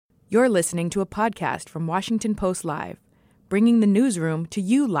You're listening to a podcast from Washington Post Live, bringing the newsroom to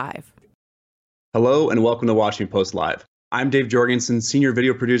you live. Hello and welcome to Washington Post Live. I'm Dave Jorgenson, senior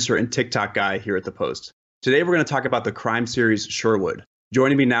video producer and TikTok guy here at the Post. Today we're going to talk about the crime series Sherwood.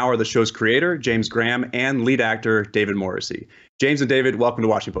 Joining me now are the show's creator, James Graham, and lead actor, David Morrissey. James and David, welcome to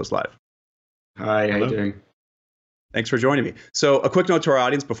Washington Post Live. Hi, how are you doing? Thanks for joining me. So a quick note to our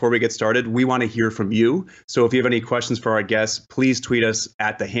audience before we get started, we want to hear from you. So if you have any questions for our guests, please tweet us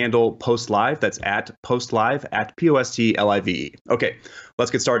at the handle PostLive. That's at PostLive, at POSTLIVE. Okay,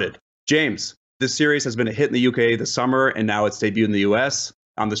 let's get started. James, this series has been a hit in the UK this summer, and now it's debuted in the US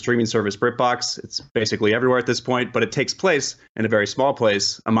on the streaming service BritBox. It's basically everywhere at this point, but it takes place in a very small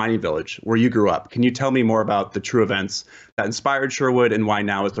place, a mining village, where you grew up. Can you tell me more about the true events that inspired Sherwood and why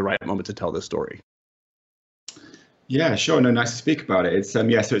now is the right moment to tell this story? Yeah, sure. No, nice to speak about it. It's so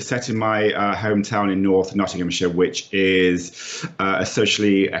it's set in my hometown in North Nottinghamshire, which is a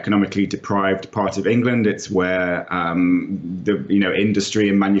socially, economically deprived part of England. It's where the industry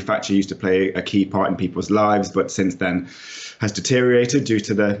and manufacture used to play a key part in people's lives, but since then has deteriorated due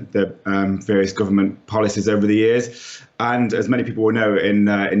to the various government policies over the years. And as many people will know, in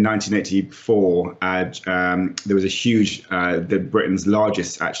 1984, there was a huge, Britain's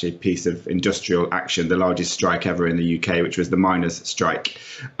largest actually piece of industrial action, the largest strike ever in the UK, which was the miners' strike,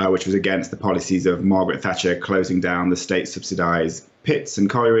 which was against the policies of Margaret Thatcher closing down the state-subsidised pits and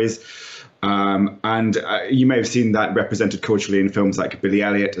collieries. You may have seen that represented culturally in films like Billy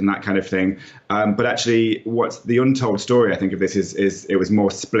Elliot and that kind of thing. But actually, what's the untold story, I think, of this is it was more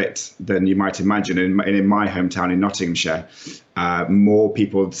split than you might imagine. In my hometown in Nottinghamshire, more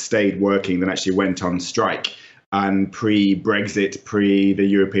people stayed working than actually went on strike. And pre-Brexit, the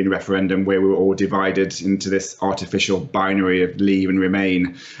European referendum, where we were all divided into this artificial binary of leave and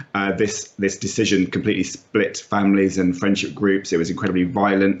remain, this decision completely split families and friendship groups. It was incredibly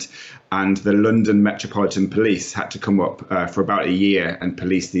violent. And the London Metropolitan Police had to come up for about a year and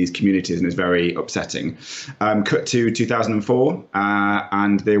police these communities, and it's very upsetting. Cut to 2004,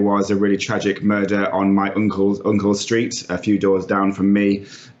 and there was a really tragic murder on my uncle's street, a few doors down from me,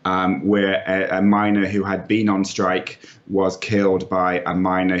 where a miner who had been on strike was killed by a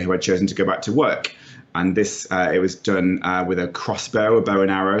miner who had chosen to go back to work. And this, it was done with a crossbow, a bow and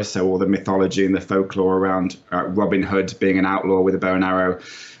arrow. So all the mythology and the folklore around Robin Hood being an outlaw with a bow and arrow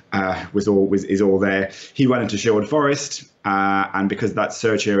is all there. He went into Sherwood Forest, and because that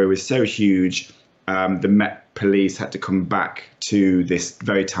search area was so huge, the Met Police had to come back to this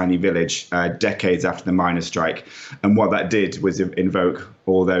very tiny village decades after the miners' strike. And what that did was invoke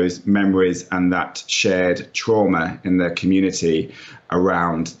all those memories and that shared trauma in the community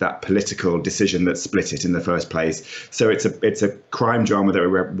around that political decision that split it in the first place. So it's a crime drama that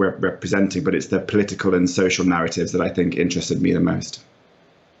we're representing, but it's the political and social narratives that I think interested me the most.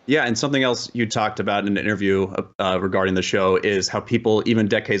 Yeah, and something else you talked about in an interview regarding the show is how people, even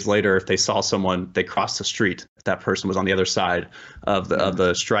decades later, if they saw someone, they crossed the street if that person was on the other side of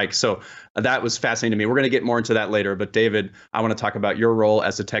the strike. So that was fascinating to me. We're going to get more into that later. But David, I want to talk about your role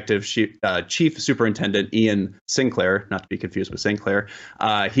as Detective Chief Superintendent Ian Sinclair, not to be confused with Sinclair.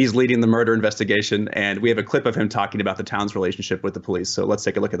 He's leading the murder investigation, and we have a clip of him talking about the town's relationship with the police. So let's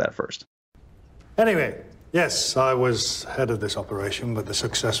take a look at that first. Anyway. Yes, I was head of this operation, but the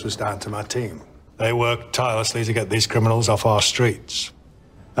success was down to my team. They worked tirelessly to get these criminals off our streets.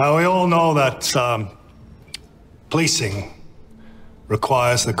 Now, we all know that policing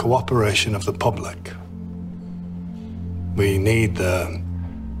requires the cooperation of the public. We need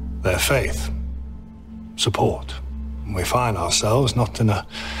their faith, support. And we find ourselves not in a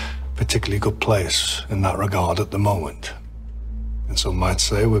particularly good place in that regard at the moment. And some might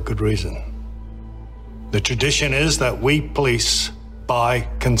say with good reason. The tradition is that we police by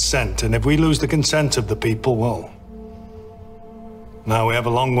consent, and if we lose the consent of the people, well, now we have a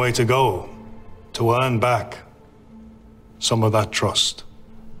long way to go to earn back some of that trust.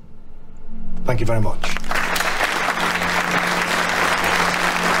 Thank you very much.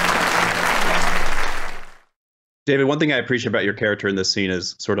 David, one thing I appreciate about your character in this scene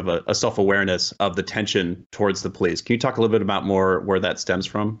is sort of a self-awareness of the tension towards the police. Can you talk a little bit about more where that stems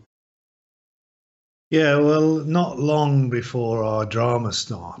from? Yeah, well, not long before our drama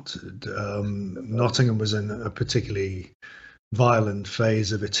started, Nottingham was in a particularly violent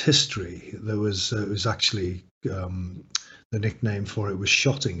phase of its history. It was actually the nickname for it was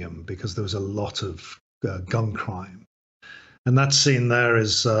Shottingham because there was a lot of gun crime. And that scene there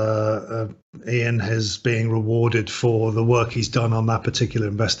is Ian is being rewarded for the work he's done on that particular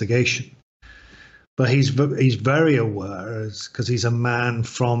investigation. But he's very aware, because he's a man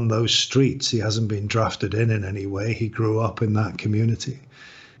from those streets. He hasn't been drafted in any way. He grew up in that community.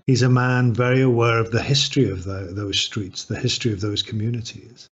 He's a man very aware of the history of those streets, the history of those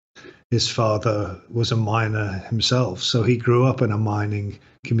communities. His father was a miner himself, so he grew up in a mining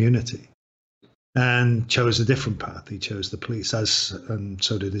community and chose a different path. He chose the police, and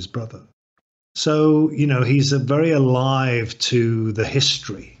so did his brother. So, he's very alive to the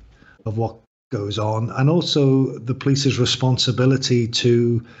history of what goes on, and also the police's responsibility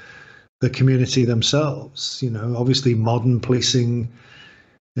to the community themselves. Obviously modern policing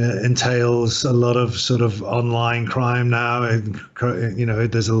entails a lot of sort of online crime now.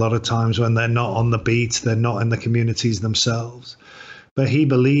 There's a lot of times when they're not on the beat, they're not in the communities themselves. But he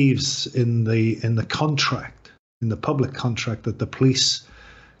believes in the contract, in the public contract, that the police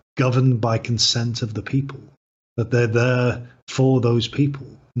governed by consent of the people, that they're there for those people,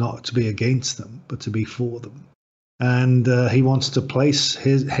 not to be against them, but to be for them. And he wants to place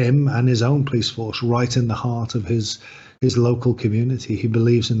him and his own police force right in the heart of his local community. He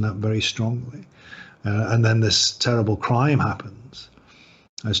believes in that very strongly. And then this terrible crime happens,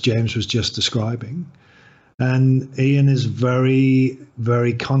 as James was just describing. And Ian is very,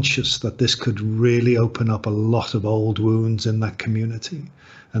 very conscious that this could really open up a lot of old wounds in that community,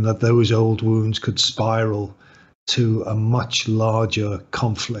 and that those old wounds could spiral to a much larger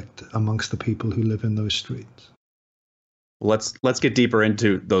conflict amongst the people who live in those streets. Let's get deeper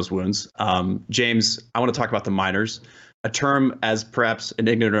into those wounds. James, I want to talk about the miners, a term, as perhaps an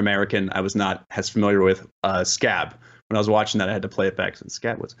ignorant American I was not as familiar with, scab. When I was watching that, I had to play it back since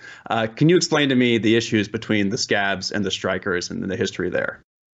scab was. Can you explain to me the issues between the scabs and the strikers and the history there?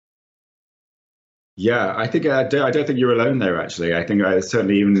 Yeah, I think I don't think you're alone there. Actually, I think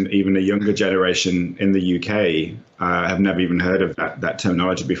certainly even a younger generation in the UK have never even heard of that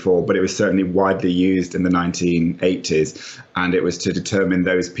terminology before. But it was certainly widely used in the 1980s, and it was to determine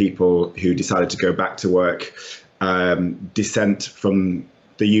those people who decided to go back to work, dissent from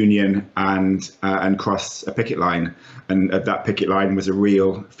the union, and cross a picket line. And that picket line was a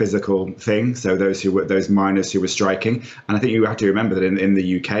real physical thing. So those miners who were striking, and I think you have to remember that in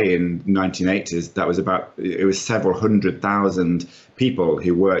the UK in 1980s, it was several 100,000 people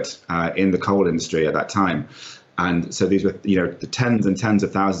who worked in the coal industry at that time. And so these were, the tens and tens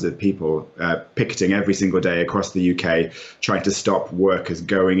of thousands of people picketing every single day across the UK, trying to stop workers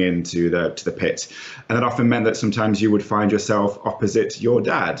going into the pit. And that often meant that sometimes you would find yourself opposite your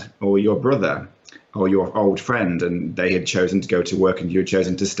dad or your brother or your old friend, and they had chosen to go to work and you had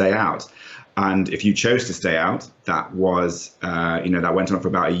chosen to stay out. And if you chose to stay out, that was, that went on for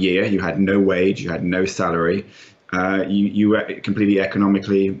about a year. You had no wage, you had no salary. You were completely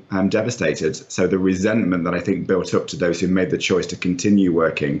economically devastated. So the resentment that I think built up to those who made the choice to continue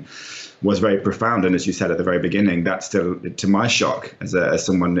working was very profound. And as you said at the very beginning, that's still, to my shock, as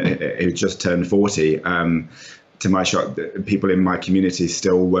someone who just turned 40, to my shock, people in my community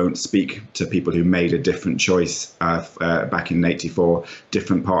still won't speak to people who made a different choice back in '84.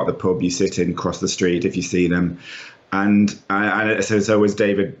 Different part of the pub you sit in, cross the street if you see them. And so as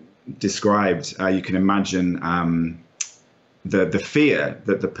David described, you can imagine the fear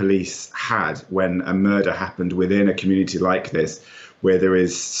that the police had when a murder happened within a community like this, where there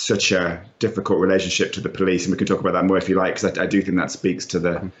is such a difficult relationship to the police. And we can talk about that more if you like, because I do think that speaks to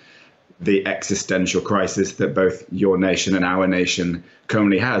the existential crisis that both your nation and our nation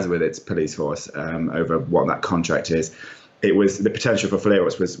currently has with its police force over what that contract is. It was the potential for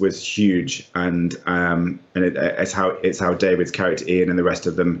flare-ups was huge, and it's how David's character Ian and the rest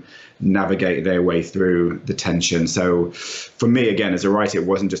of them navigate their way through the tension. So, for me, again, as a writer, it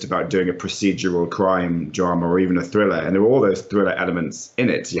wasn't just about doing a procedural crime drama or even a thriller, and there were all those thriller elements in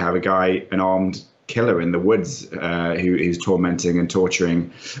it. You have a guy, an armed killer in the woods, who's tormenting and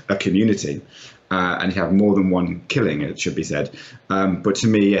torturing a community. And you have more than one killing, it should be said. But to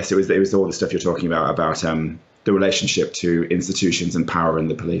me, yes, it was all the stuff you're talking about the relationship to institutions and power in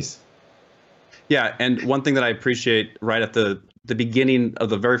the police. Yeah, and one thing that I appreciate right at the beginning of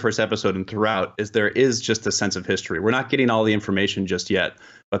the very first episode and throughout is there is just a sense of history. We're not getting all the information just yet,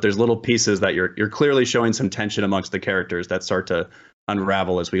 but there's little pieces that you're clearly showing some tension amongst the characters that start to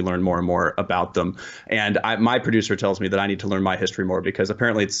unravel as we learn more and more about them. And my producer tells me that I need to learn my history more because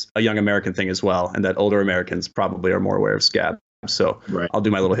apparently it's a young American thing as well, and that older Americans probably are more aware of scab. So right. I'll do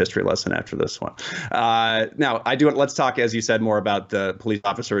my little history lesson after this one. Now, let's talk, as you said, more about the police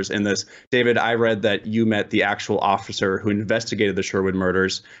officers in this. David, I read that you met the actual officer who investigated the Sherwood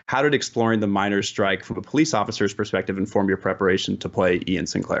murders. How did exploring the miners' strike from a police officer's perspective inform your preparation to play Ian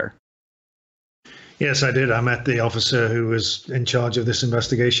Sinclair? Yes, I did. I met the officer who was in charge of this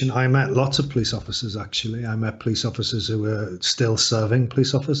investigation. I met lots of police officers, actually. I met police officers who were still serving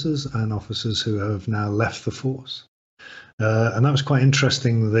police officers and officers who have now left the force. And that was quite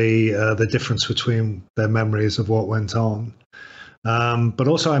interesting, the difference between their memories of what went on. But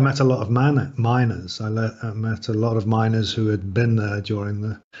also I met a lot of miners. I met a lot of miners who had been there during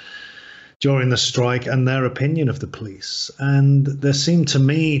the strike, and their opinion of the police. And there seemed to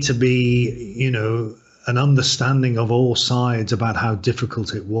me to be, an understanding of all sides about how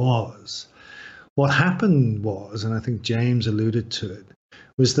difficult it was. What happened was, and I think James alluded to it,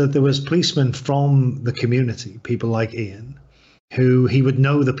 was that there was policemen from the community, people like Ian, who he would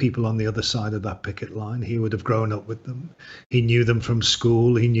know the people on the other side of that picket line. He would have grown up with them. He knew them from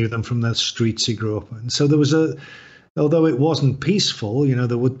school. He knew them from the streets he grew up in. So there was although it wasn't peaceful,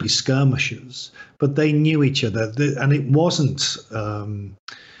 there would be skirmishes, but they knew each other. And it wasn't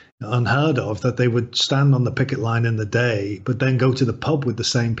unheard of that they would stand on the picket line in the day, but then go to the pub with the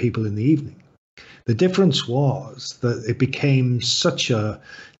same people in the evening. The difference was that it became such a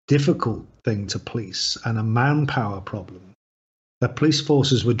difficult thing to police and a manpower problem that police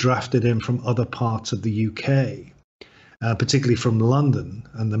forces were drafted in from other parts of the UK, particularly from London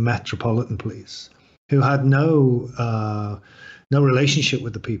and the Metropolitan Police, who had no relationship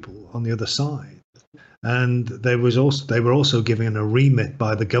with the people on the other side. And they were also given a remit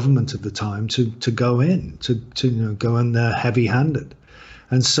by the government at the time to go in, to go in there heavy-handed.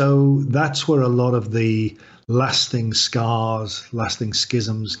 And so that's where a lot of the lasting scars, lasting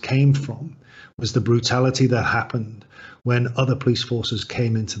schisms came from, was the brutality that happened when other police forces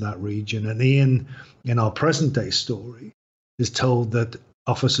came into that region. And Ian, in our present day story, is told that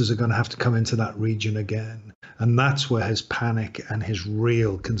officers are going to have to come into that region again. And that's where his panic and his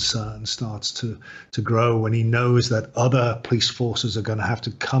real concern starts to grow, when he knows that other police forces are going to have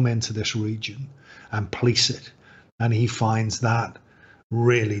to come into this region and police it. And he finds that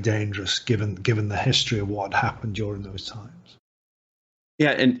really dangerous, given the history of what happened during those times. Yeah,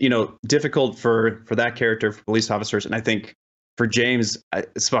 and difficult for that character, for police officers, and I think for James,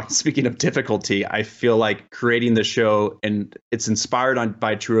 speaking of difficulty, I feel like creating the show, and it's inspired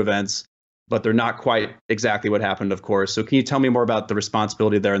by true events, but they're not quite exactly what happened, of course. So can you tell me more about the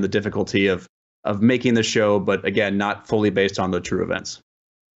responsibility there and the difficulty of making the show, but again, not fully based on the true events?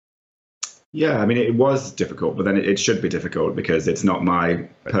 Yeah, I mean, it was difficult, but then it should be difficult because it's not my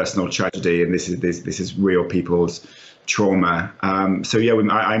personal tragedy, and this is real people's trauma. So yeah,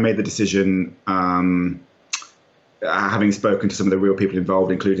 I made the decision, having spoken to some of the real people involved,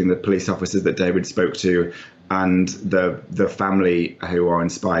 including the police officers that David spoke to, and the family who are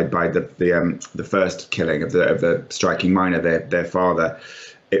inspired by the first killing of the striking miner, their father.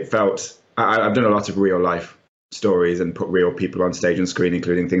 It felt I've done a lot of real life stories and put real people on stage and screen,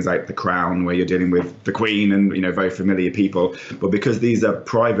 including things like The Crown, where you're dealing with the Queen and very familiar people. But because these are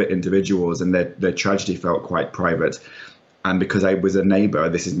private individuals and their tragedy felt quite private, and because I was a neighbour,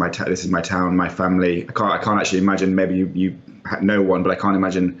 this is my town, my family. I can't actually imagine. Maybe you know one, but I can't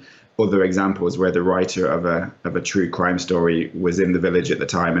imagine other examples where the writer of a true crime story was in the village at the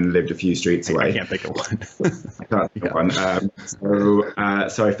time and lived a few streets away. I can't think of one. I can't think of one.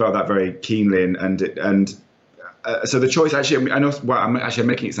 So I felt that very keenly, and so the choice, actually, I know. Well, I'm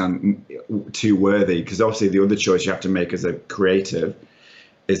making it sound too worthy, because obviously the other choice you have to make as a creative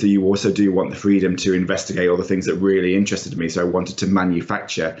is that you also do want the freedom to investigate all the things that really interested me. So I wanted to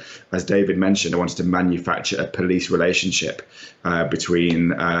manufacture, as David mentioned, I wanted to manufacture a police relationship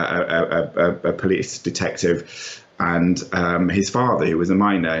between a police detective and his father, who was a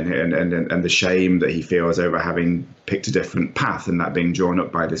miner, and the shame that he feels over having picked a different path and that being drawn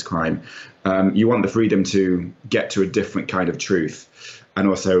up by this crime. You want the freedom to get to a different kind of truth, and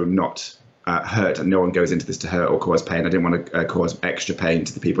also not hurt. And no one goes into this to hurt or cause pain. I didn't want to cause extra pain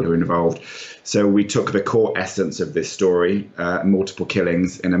to the people who are involved. So we took the core essence of this story, multiple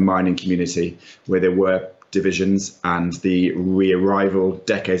killings in a mining community where there were divisions, and the re-arrival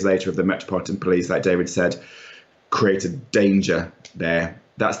decades later of the Metropolitan Police, like David said, created danger there.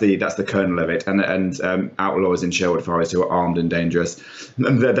 That's the kernel of it, and outlaws in Sherwood Forest who are armed and dangerous.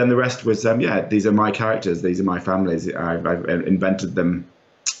 And then the rest was, these are my characters, these are my families. I've invented them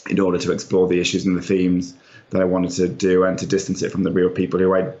in order to explore the issues and the themes that I wanted to do, and to distance it from the real people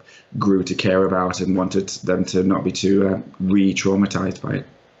who I grew to care about and wanted them to not be too re-traumatized by it.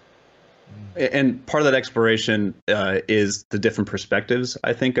 And part of that exploration is the different perspectives,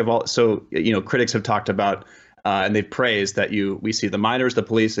 I think, of all. So, critics have talked about and they've praised that we see the miners, the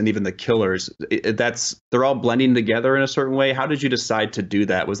police, and even the killers. They're all blending together in a certain way. How did you decide to do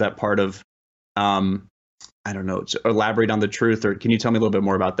that? Was that part of, I don't know, elaborate on the truth, or can you tell me a little bit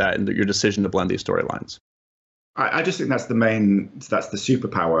more about that and your decision to blend these storylines? I just think that's the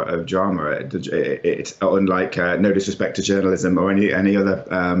superpower of drama. It's unlike, no disrespect to journalism or any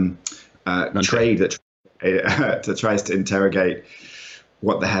other trade that tries to interrogate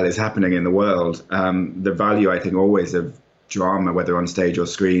what the hell is happening in the world. The value, I think, always of drama, whether on stage or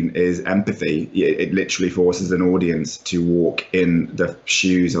screen, is empathy. It literally forces an audience to walk in the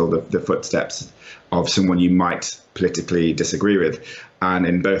shoes or the footsteps of someone you might politically disagree with. And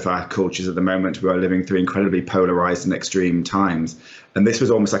in both our cultures at the moment, we are living through incredibly polarized and extreme times. And this was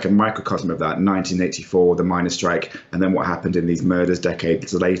almost like a microcosm of that. 1984, the miners' strike, and then what happened in these murders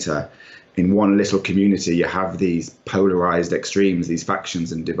decades later. In one little community, you have these polarized extremes, these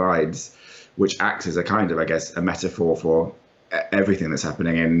factions and divides, which acts as a kind of, I guess, a metaphor for everything that's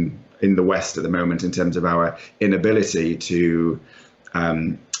happening in the West at the moment in terms of our inability to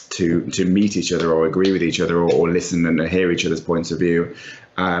meet each other or agree with each other or listen and hear each other's points of view,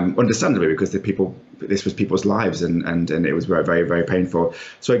 understandably, because this was people's lives and it was very, very, very painful.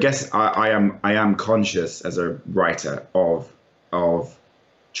 So I guess I am conscious as a writer of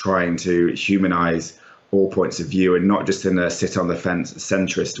trying to humanize all points of view and not just in a sit on the fence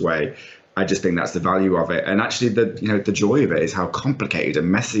centrist way. I just think that's the value of it. And actually the joy of it is how complicated and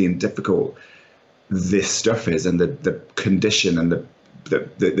messy and difficult this stuff is, and the condition and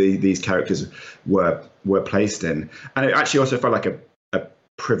these characters were placed in. And it actually also felt like a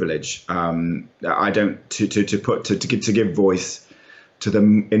privilege. I don't to give voice to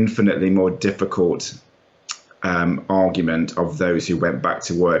the infinitely more difficult argument of those who went back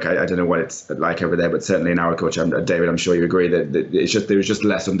to work. I don't know what it's like over there, but certainly in our culture, David, I'm sure you agree that there was just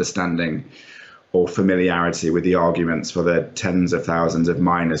less understanding or familiarity with the arguments for the tens of thousands of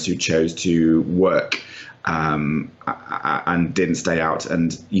miners who chose to work and didn't stay out.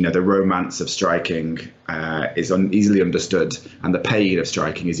 And the romance of striking is easily understood, and the pain of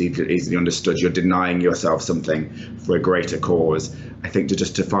striking is easily understood. You're denying yourself something for a greater cause. I think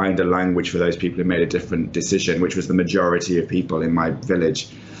to find a language for those people who made a different decision, which was the majority of people in my village,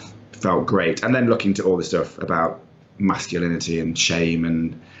 felt great. And then looking to all the stuff about masculinity and shame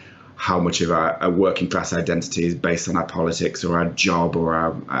and how much of our working class identity is based on our politics or our job or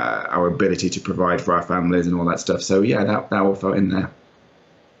our ability to provide for our families and all that stuff. So yeah, that all felt in there.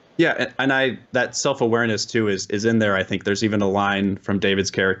 Yeah, and that self-awareness too is in there. I think there's even a line from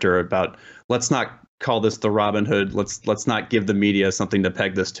David's character about, let's not call this the Robin Hood. Let's not give the media something to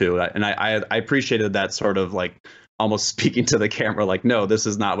peg this to. And I appreciated that sort of like almost speaking to the camera, like, no, this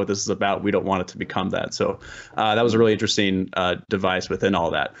is not what this is about. We don't want it to become that. So that was a really interesting device within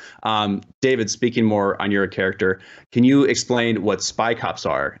all that. David, speaking more on your character, can you explain what spy cops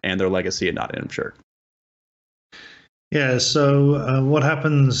are and their legacy in Nottinghamshire? Yeah, so what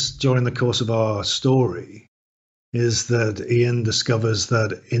happens during the course of our story is that Ian discovers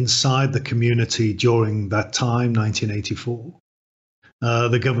that inside the community during that time, 1984,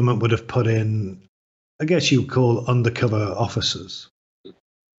 the government would have put in, I guess you would call, undercover officers,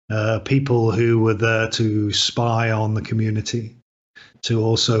 people who were there to spy on the community, to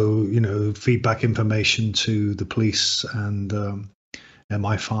also, feed back information to the police and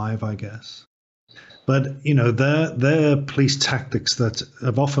MI5, I guess. But, they're police tactics that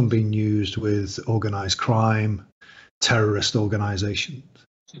have often been used with organized crime, terrorist organizations.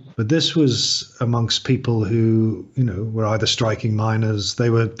 But this was amongst people who, were either striking miners.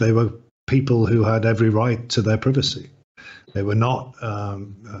 They were people who had every right to their privacy. They were not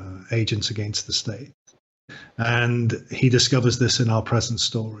agents against the state. And he discovers this in our present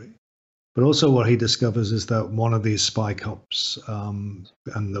story. But also what he discovers is that one of these spy cops, and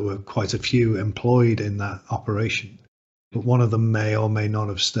there were quite a few employed in that operation, but one of them may or may not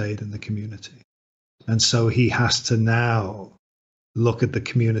have stayed in the community. And so he has to now look at the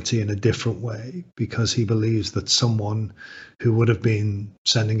community in a different way, because he believes that someone who would have been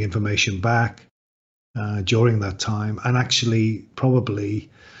sending information back during that time and actually probably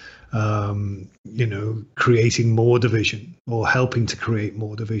creating more division or helping to create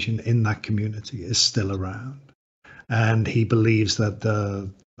more division in that community is still around. And he believes that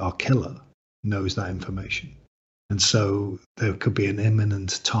our killer knows that information. And so there could be an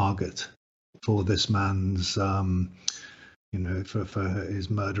imminent target for this man's, for his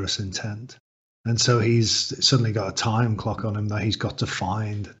murderous intent. And so he's suddenly got a time clock on him that he's got to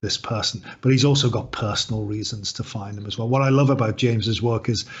find this person, but he's also got personal reasons to find him as well. What I love about James's work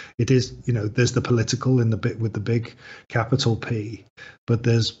is there's the political in the bit with the big capital P, but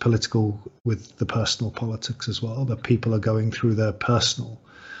there's political with the personal politics as well, that people are going through their personal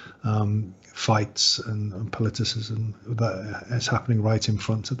fights and politicism that is happening right in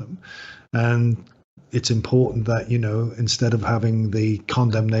front of them. And it's important that, instead of having the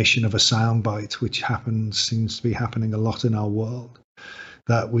condemnation of a soundbite, which seems to be happening a lot in our world,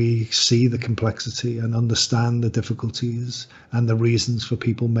 that we see the complexity and understand the difficulties and the reasons for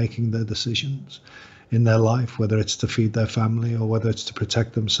people making their decisions. in their life, whether it's to feed their family or whether it's to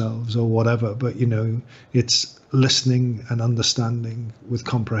protect themselves or whatever. But, it's listening and understanding with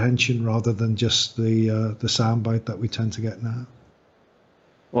comprehension rather than just the soundbite that we tend to get now.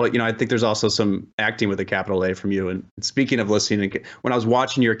 Well, I think there's also some acting with a capital A from you. And speaking of listening, when I was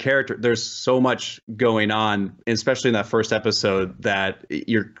watching your character, there's so much going on, especially in that first episode, that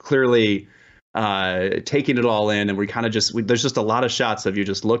you're clearly taking it all in. And we kind of there's just a lot of shots of you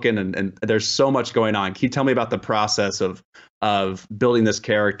just looking, and there's so much going on. Can you tell me about the process of building this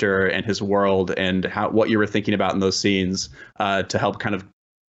character and his world, and what you were thinking about in those scenes to help kind of,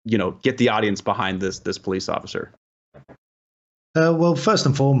 get the audience behind this police officer? Well, first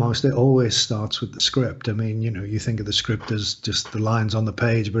and foremost, it always starts with the script. I mean, you think of the script as just the lines on the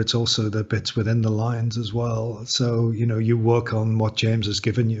page, but it's also the bits within the lines as well. So, you work on what James has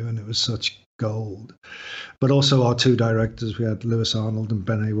given you, and it was such gold. But also our two directors, we had Lewis Arnold and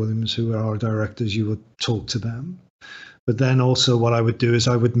Ben A. Williams, who are our directors. You would talk to them. But then also what I would do is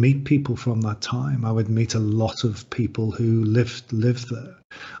I would meet people from that time. I would meet a lot of people who lived there.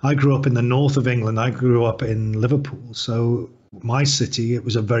 I grew up in the north of England. I grew up in Liverpool. So my city, it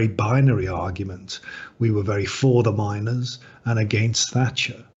was a very binary argument. We were very for the miners and against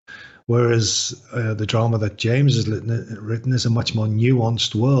Thatcher. Whereas the drama that James has written is a much more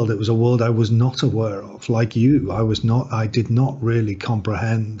nuanced world. It was a world I was not aware of. Like you, I did not really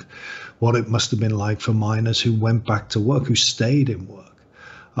comprehend what it must have been like for miners who went back to work, who stayed in work.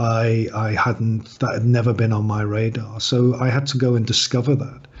 That had never been on my radar. So I had to go and discover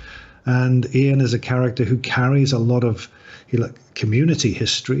that. And Ian is a character who carries a lot of community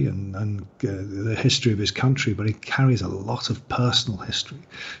history and the history of his country, but he carries a lot of personal history.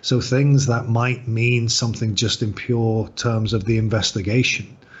 So things that might mean something just in pure terms of the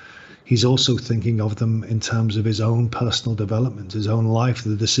investigation, he's also thinking of them in terms of his own personal development, his own life,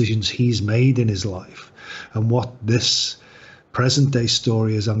 the decisions he's made in his life. And what this present day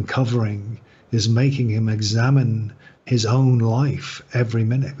story is uncovering is making him examine his own life every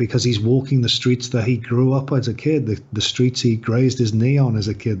minute, because he's walking the streets that he grew up as a kid, the streets he grazed his knee on as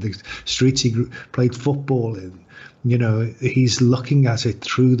a kid, the streets he played football in. He's looking at it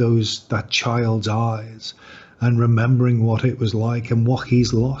through that child's eyes and remembering what it was like and what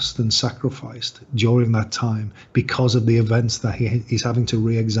he's lost and sacrificed during that time because of the events that he's having to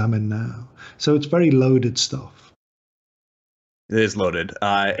re-examine now. So it's very loaded stuff. It is loaded.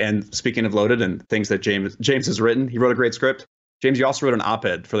 And speaking of loaded and things that James has written, he wrote a great script. James, you also wrote an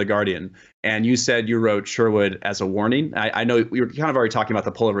op-ed for The Guardian, and you said you wrote Sherwood as a warning. I know we were kind of already talking about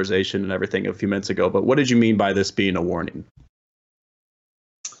the polarization and everything a few minutes ago, but what did you mean by this being a warning?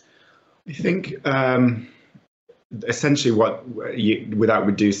 I think essentially without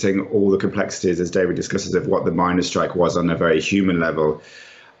reducing all the complexities, as David discusses, of what the miners' strike was on a very human level,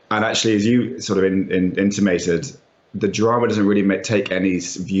 and actually, as you sort of intimated, the drama doesn't really take any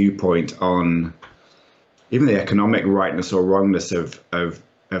viewpoint on even the economic rightness or wrongness of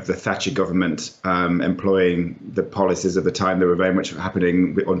the Thatcher government employing the policies of the time that were very much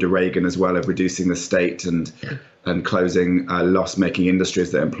happening under Reagan as well, of reducing the state and closing loss-making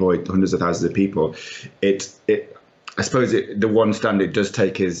industries that employed hundreds of thousands of people. I suppose the one stand it does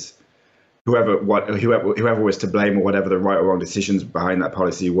take is whoever was to blame or whatever the right or wrong decisions behind that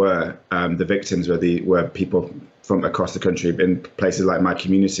policy were, the victims were people from across the country in places like my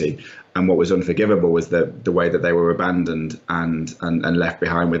community. And what was unforgivable was the way that they were abandoned and left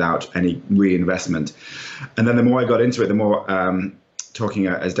behind without any reinvestment. And then the more I got into it, the more talking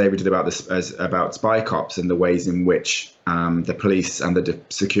as David did about spy cops and the ways in which the police and the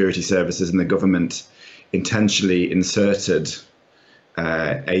security services and the government intentionally inserted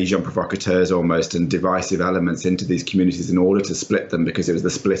agent provocateurs almost and divisive elements into these communities in order to split them, because it was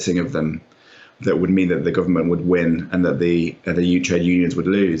the splitting of them that would mean that the government would win and that the trade unions would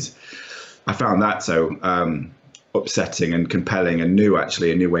lose. I found that so upsetting and compelling and new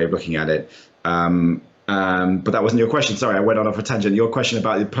way of looking at it. But that wasn't your question. Sorry, I went on off a tangent. Your question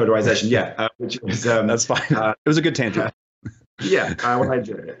about the polarization, which was that's fine. It was a good tangent. Yeah, I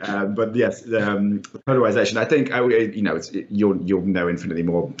enjoyed it. But yes, polarization. I think you'll know infinitely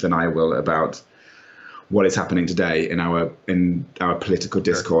more than I will about what is happening today in our political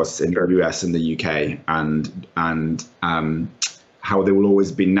discourse in the US and the UK, and how there will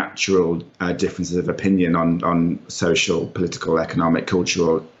always be natural differences of opinion on social, political, economic,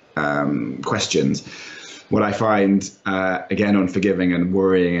 cultural questions. What I find, again, unforgiving and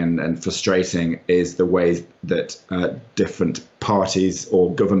worrying and frustrating is the ways that different parties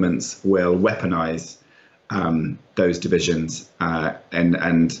or governments will weaponize those divisions and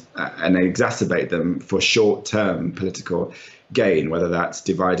exacerbate them for short-term political gain, whether that's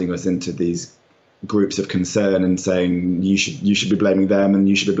dividing us into these groups of concern and saying you should be blaming them and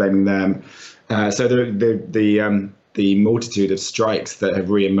you should be blaming them. So the multitude of strikes that have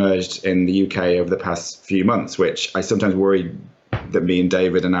re-emerged in the UK over the past few months, which I sometimes worry that me and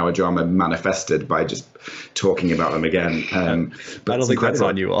David and our drama manifested by just talking about them again. But I don't think that's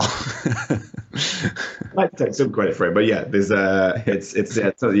on you all. I take some credit for it, but yeah, there's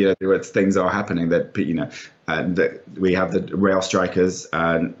it's things are happening that that we have the rail strikers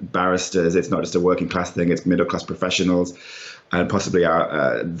and barristers. It's not just a working class thing; it's middle class professionals, and possibly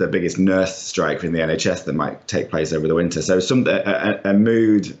the biggest nurse strike in the NHS that might take place over the winter. So a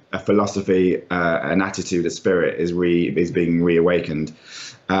mood, a philosophy, an attitude, a spirit is being reawakened.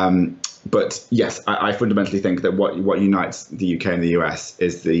 But yes, I fundamentally think that what unites the UK and the US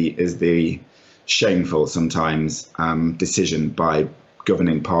is the shameful sometimes decision by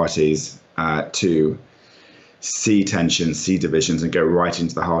governing parties to see tensions, see divisions, and go right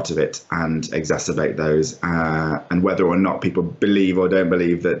into the heart of it and exacerbate those. And whether or not people believe or don't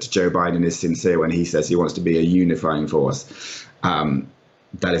believe that Joe Biden is sincere when he says he wants to be a unifying force,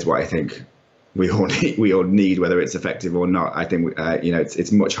 that is what I think we all need, whether it's effective or not. I think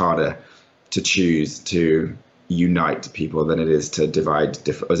it's much harder to choose to unite people than it is to divide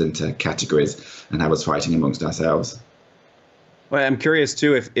us into categories and have us fighting amongst ourselves. Well, I'm curious,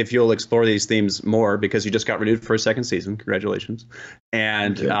 too, if you'll explore these themes more, because you just got renewed for a second season. Congratulations.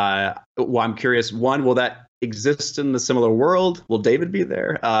 And I'm curious, one, will that exist in the similar world? Will David be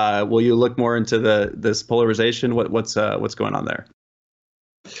there? Will you look more into this polarization? What's going on there?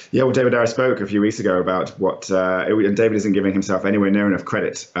 Yeah, well, David and I spoke a few weeks ago about and David isn't giving himself anywhere near enough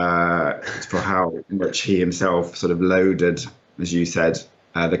credit for how much he himself sort of loaded, as you said,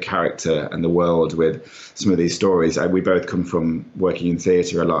 the character and the world with some of these stories. We both come from working in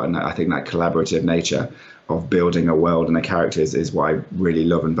theatre a lot, and I think that collaborative nature of building a world and a character is what I really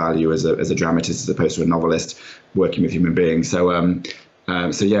love and value as a dramatist, as opposed to a novelist working with human beings. So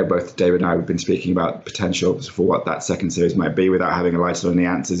yeah, both David and I have been speaking about potential for what that second series might be without having a light on any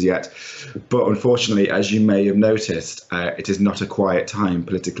answers yet. But unfortunately, as you may have noticed, it is not a quiet time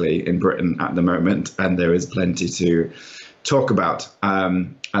politically in Britain at the moment, and there is plenty to talk about.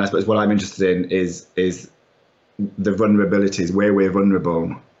 And I suppose what I'm interested in is the vulnerabilities, where we're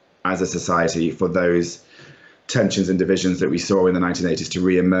vulnerable as a society for those tensions and divisions that we saw in the 1980s to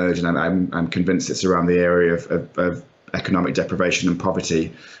re-emerge. And I'm convinced it's around the area of economic deprivation and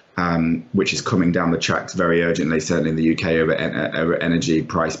poverty, which is coming down the tracks very urgently, certainly in the UK, over energy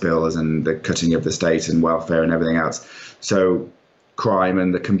price bills and the cutting of the state and welfare and everything else. So crime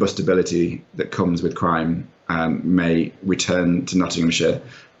and the combustibility that comes with crime may return to Nottinghamshire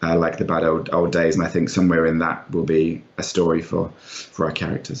like the bad old days. And I think somewhere in that will be a story for our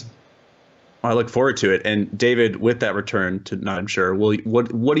characters. I look forward to it. And David, with that return to Nottinghamshire,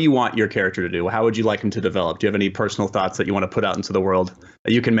 what do you want your character to do? How would you like him to develop? Do you have any personal thoughts that you want to put out into the world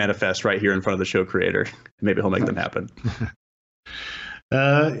that you can manifest right here in front of the show creator? Maybe he'll make them happen.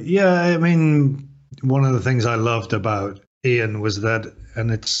 Yeah, I mean, one of the things I loved about Ian was that,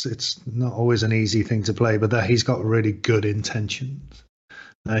 and it's not always an easy thing to play, but that he's got really good intentions.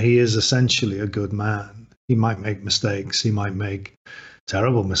 He is essentially a good man. He might make mistakes. He might make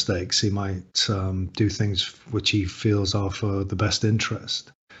terrible mistakes. He might do things which he feels are for the best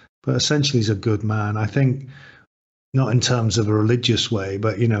interest. But essentially, he's a good man. I think not in terms of a religious way,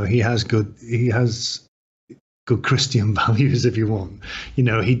 but he has good Christian values, if you want.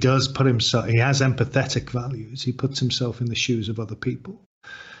 He does put himself. He has empathetic values. He puts himself in the shoes of other people,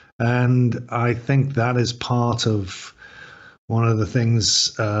 and I think that is part of one of the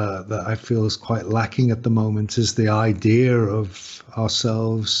things that I feel is quite lacking at the moment, is the idea of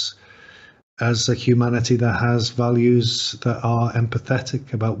ourselves as a humanity that has values that are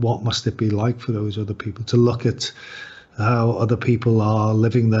empathetic about what must it be like for those other people, to look at how other people are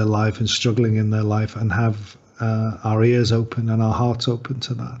living their life and struggling in their life, and have our ears open and our hearts open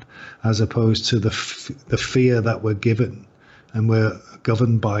to that, as opposed to the fear that we're given. And we're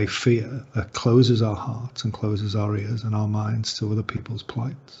governed by fear that closes our hearts and closes our ears and our minds to other people's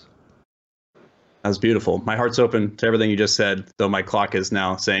plights. That's beautiful. My heart's open to everything you just said, though my clock is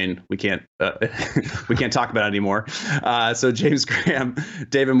now saying we can't talk about it anymore. So James Graham,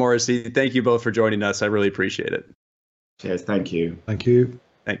 David Morrissey, thank you both for joining us. I really appreciate it. Cheers. Thank you. Thank you.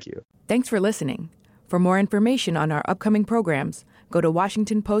 Thank you. Thanks for listening. For more information on our upcoming programs, go to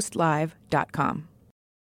WashingtonPostLive.com.